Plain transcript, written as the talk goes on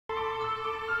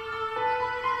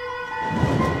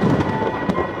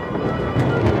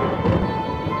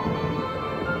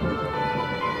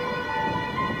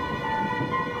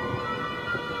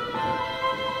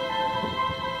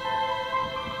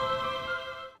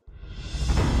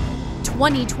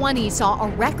2020 saw a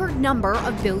record number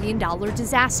of billion-dollar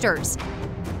disasters.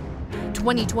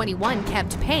 2021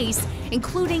 kept pace,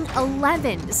 including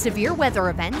 11 severe weather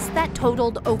events that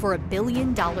totaled over $1 billion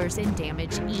in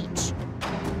damage each.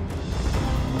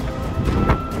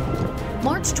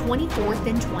 March 24th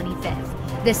and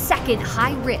 25th, the second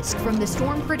high risk from the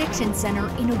Storm Prediction Center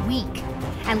in a week.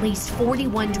 At least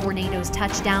 41 tornadoes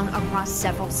touched down across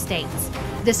several states,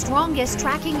 the strongest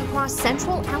tracking across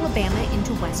central Alabama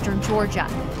into western Georgia,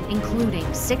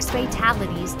 including 6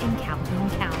 fatalities in Calhoun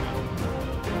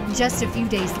County. Just a few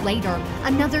days later,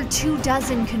 another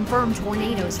 24 confirmed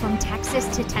tornadoes from Texas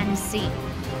to Tennessee.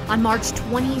 On March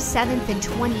 27th and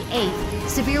 28th,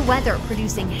 severe weather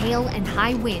producing hail and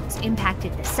high winds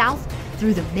impacted the South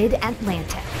through the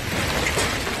Mid-Atlantic.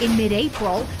 In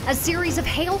mid-April, a series of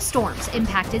hailstorms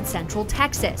impacted central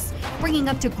Texas, bringing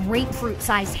up to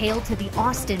grapefruit-sized hail to the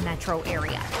Austin metro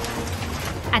area.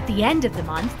 At the end of the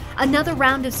month, another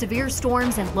round of severe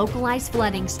storms and localized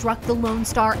flooding struck the Lone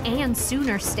Star and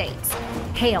Sooner states.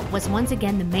 Hail was once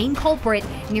again the main culprit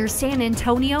near San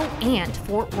Antonio and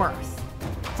Fort Worth.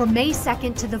 From May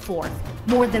 2nd to the 4th,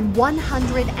 more than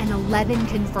 111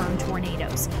 confirmed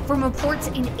tornadoes from reports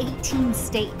in 18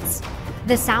 states.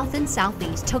 The South and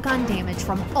Southeast took on damage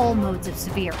from all modes of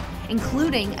severe,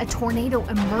 including a tornado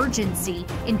emergency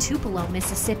in Tupelo,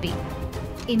 Mississippi.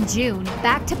 In June,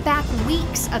 back-to-back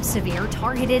weeks of severe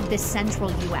targeted the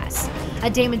central U.S. A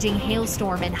damaging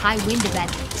hailstorm and high wind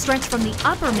event stretched from the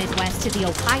upper Midwest to the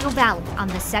Ohio Valley on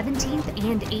the 17th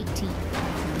and 18th.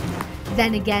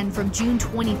 Then again, from June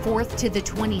 24th to the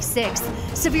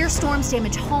 26th, severe storms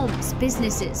damaged homes,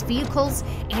 businesses, vehicles,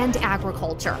 and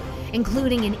agriculture,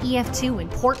 including an EF2 in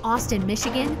Port Austin,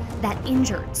 Michigan, that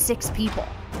injured 6 people.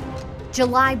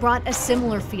 July brought a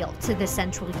similar feel to the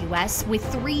central U.S., with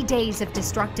 3 days of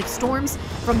destructive storms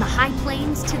from the high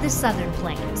plains to the southern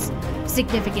plains.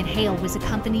 Significant hail was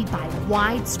accompanied by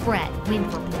widespread wind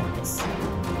reports.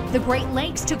 The Great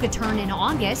Lakes took a turn in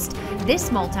August. This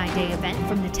multi-day event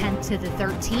from the 10th to the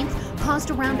 13th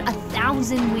caused around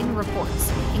 1,000 wind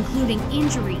reports, including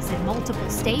injuries in multiple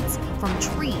states from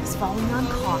trees falling on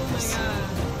cars.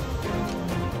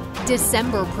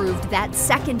 December proved that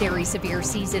secondary severe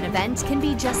season events can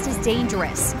be just as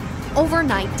dangerous.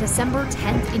 Overnight, December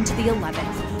 10th into the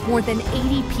 11th, more than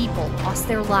 80 people lost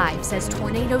their lives as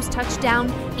tornadoes touched down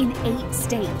in 8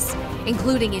 states,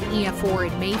 including an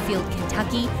EF4 in Mayfield,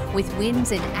 Kentucky, with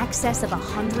winds in excess of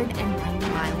 190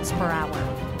 miles per hour.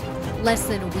 Less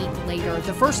than a week later,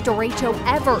 the first derecho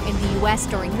ever in the U.S.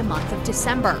 during the month of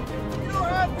December. You don't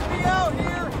have to be out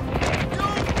here!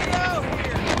 Don't be out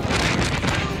here!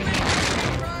 You will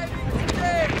be driving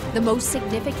today! The most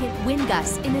significant wind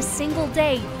gusts in a single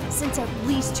day since at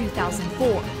least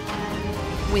 2004,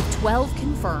 with 12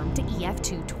 confirmed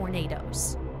EF2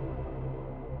 tornadoes.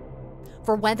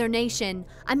 For WeatherNation,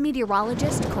 I'm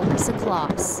meteorologist Karissa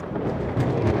Klos.